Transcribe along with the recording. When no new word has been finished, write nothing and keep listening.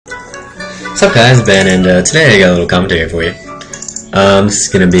What's up guys, Ben, and today I got a little commentary for you. This is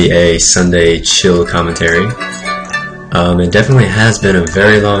going to be a Sunday chill commentary. It definitely has been a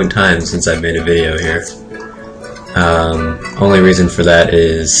very long time since I've made a video here. Only reason for that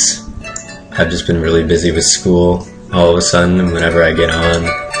is I've just been really busy with school all of a sudden, and whenever I get on,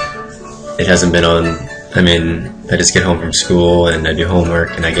 it hasn't been on. I mean, I just get home from school and I do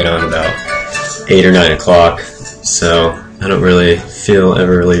homework and I get on about 8 or 9 o'clock, so I don't really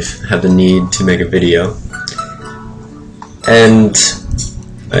ever really have the need to make a video. And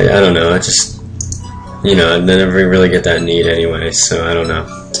I don't know, I just, I never really get that need anyway, so I don't know.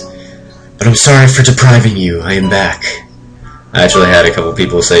 But I'm sorry for depriving you, I am back. I actually had a couple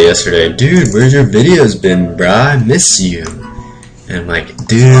people say yesterday, dude, where's your videos been, brah? I miss you. And I'm like,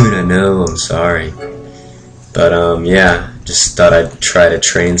 dude, I know, I'm sorry. But yeah, just thought I'd try to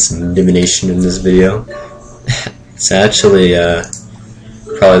train some divination in this video. It's actually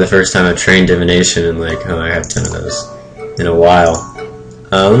probably the first time I've trained divination in like, I have 10 of those in a while.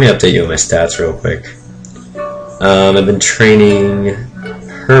 Let me update you on my stats real quick. I've been training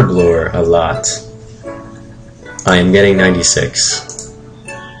Herblore a lot. I am getting 96,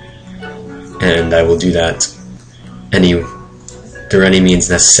 and I will do that through any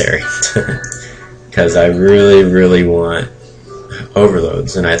means necessary, because I really want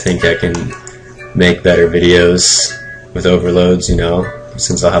overloads, and I think I can make better videos with overloads,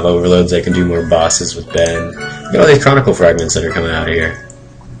 since I'll have overloads I can do more bosses with Ben. Look at all these chronicle fragments that are coming out of here.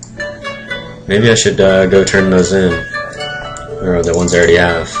 Maybe I should go turn those in, or the ones I already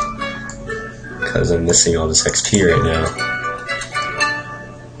have, because I'm missing all this XP right now.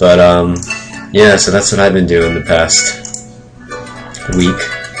 But yeah, so that's what I've been doing the past week.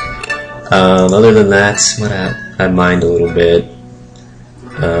 Other than that, I mined a little bit.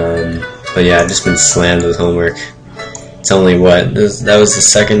 But yeah, I've just been slammed with homework. It's only that was the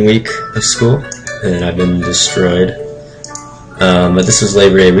second week of school, and I've been destroyed. But this was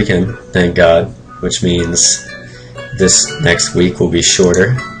Labor Day weekend, thank God, which means this next week will be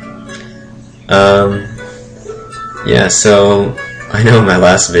shorter. Yeah, so I know in my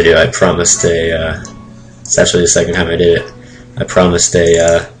last video I promised it's actually the second time I did it. I promised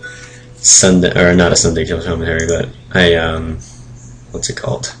a Sunday, or not a Sunday kill commentary, but what's it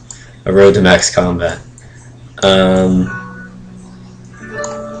called? A road to max combat.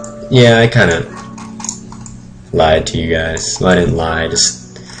 Yeah, I kind of lied to you guys. Well, I didn't lie, I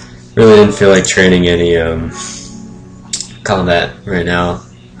just really didn't feel like training any combat right now.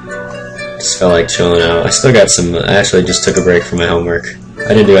 Just felt like chilling out. I still got I actually just took a break from my homework. I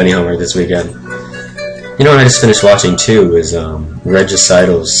didn't do any homework this weekend. You know what I just finished watching too is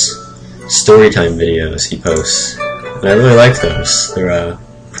Regicidal's storytime videos he posts. And I really like those. They're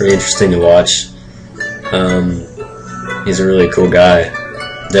pretty interesting to watch. He's a really cool guy.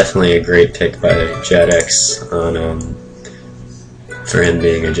 Definitely a great pick by JadX on for him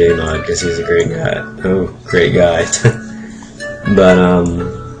being a JMod, because he's a great guy. Oh, great guy. But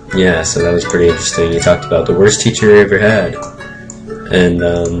yeah, so that was pretty interesting. He talked about the worst teacher he ever had. And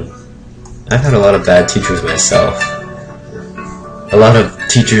I've had a lot of bad teachers myself. A lot of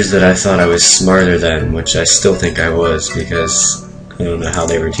teachers that I thought I was smarter than, which I still think I was, because I don't know how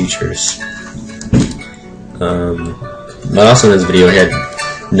they were teachers. But also in this video he had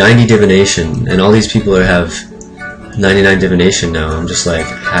 90 divination, and all these people have 99 divination now. I'm just like,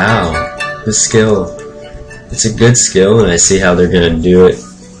 how? This skill, it's a good skill, and I see how they're gonna do it.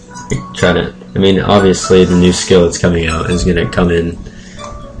 I mean, obviously the new skill that's coming out is gonna come in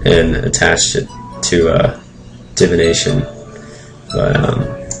and attach it to divination. But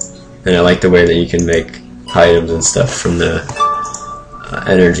and I like the way that you can make items and stuff from the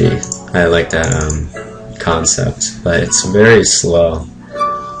energy. I like that concept, but it's very slow.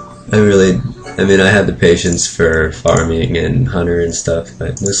 I mean, I had the patience for farming and hunter and stuff,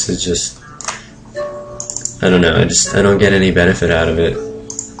 but this is just, I don't know, I don't get any benefit out of it.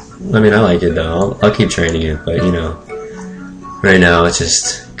 I mean, I like it though, I'll keep training it, but right now it's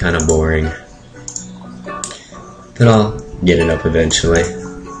just kind of boring. But I'll get it up eventually.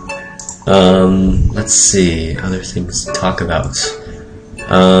 Let's see, other things to talk about.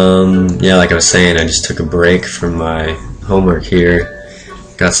 Yeah, like I was saying, I just took a break from my homework here.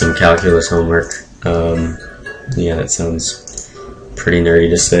 Got some calculus homework. Yeah, that sounds pretty nerdy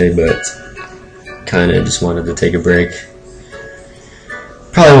to say, but kinda just wanted to take a break.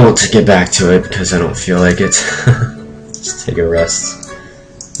 Probably won't get back to it because I don't feel like it. Just take a rest.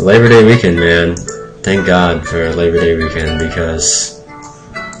 The Labor Day weekend, man. Thank God for Labor Day weekend, because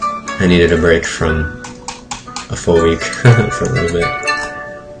I needed a break from a full week for a little bit.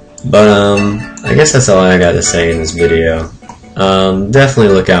 But I guess that's all I got to say in this video.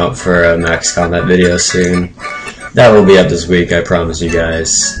 Definitely look out for a Max Combat video soon. That will be up this week, I promise you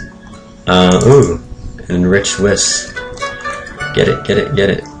guys. Ooh, enriched wisps. Get it, get it, get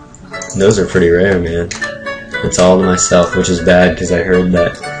it. Those are pretty rare, man. It's all to myself, which is bad because I heard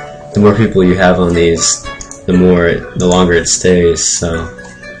that the more people you have on these, the longer it stays. So,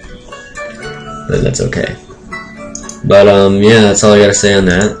 but that's okay. But yeah, that's all I gotta say on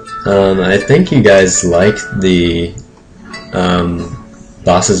that. I think you guys liked the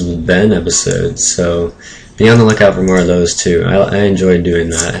Bosses with Ben episodes, so be on the lookout for more of those too. I enjoyed doing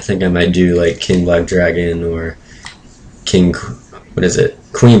that. I think I might do like King Black Dragon or Queen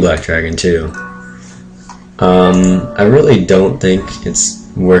Black Dragon too. I really don't think it's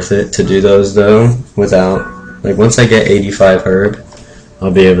worth it to do those though without, like, once I get 85 herb,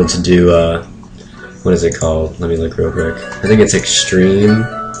 I'll be able to do what is it called? Let me look real quick. I think it's extreme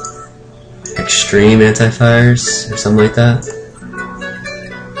anti-fires or something like that.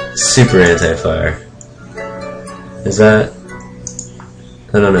 Super anti-fire. Is that?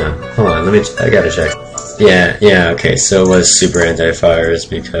 I don't know. Hold on, I gotta check. Yeah, okay, so it was super anti-fires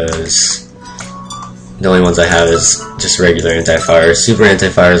because the only ones I have is just regular anti-fires. Super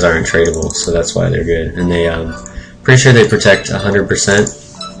anti-fires aren't tradable, so that's why they're good. And they, pretty sure they protect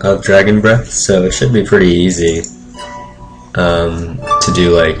 100% of Dragon Breath, so it should be pretty easy to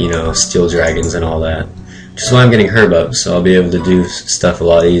do, like, you know, Steel Dragons and all that. Which is why I'm getting Herb up, so I'll be able to do stuff a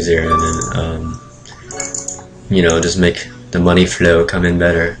lot easier and then, you know, just make the money flow come in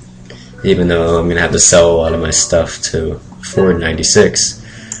better. Even though I'm going to have to sell a lot of my stuff to afford 96.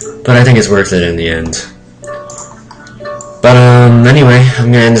 But I think it's worth it in the end. But anyway,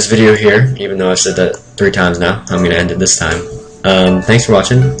 I'm going to end this video here, even though I've said that 3 times now. I'm going to end it this time. Thanks for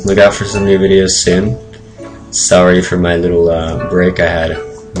watching. Look out for some new videos soon. Sorry for my little break I had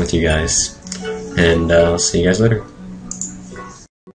with you guys. And I'll see you guys later.